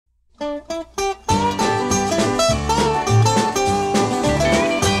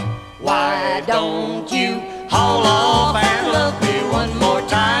Why don't you haul off and love me one more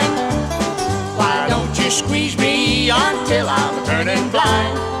time? Why don't you squeeze me until I'm turning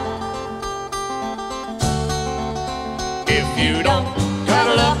blind? If you don't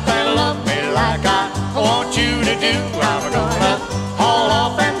cuddle up and love me like I want you to do, I'm gonna haul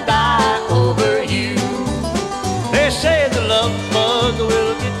off and die over you. They say the love bug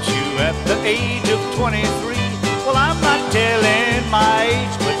will get you at the age of 23. Well, I'm not telling my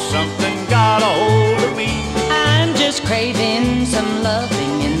age, but something got a hold of me. I'm just craving some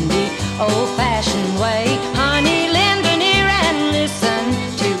loving in the old-fashioned way. Honey, lend an ear and listen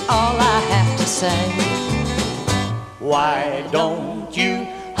to all I have to say. Why don't you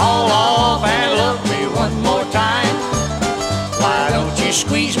haul off and love me one more time? Why don't you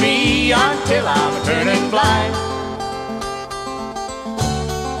squeeze me until I'm turning blind?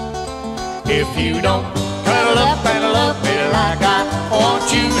 If you don't cuddle up and love me like I want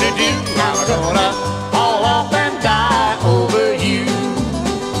you to do, I'm gonna haul off and die over you.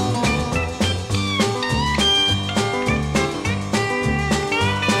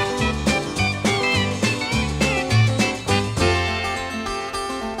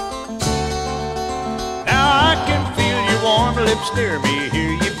 Now I can feel your warm lips near me,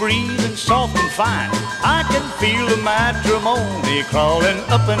 hear you breathing soft and fine. I can feel the matrimony crawling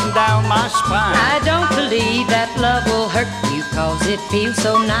up and down my spine. I don't believe that love will hurt you, 'cause it feels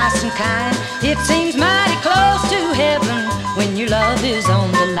so nice and kind. It seems mighty close to heaven when your love is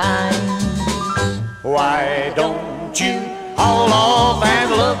on the line. Why don't you haul off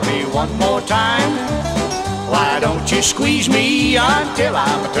and love me one more time? Why don't you squeeze me until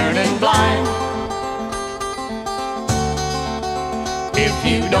I'm turning blind? If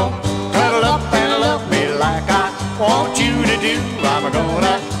you don't cuddle up and love me like I want you to do, I'm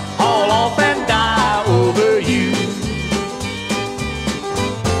gonna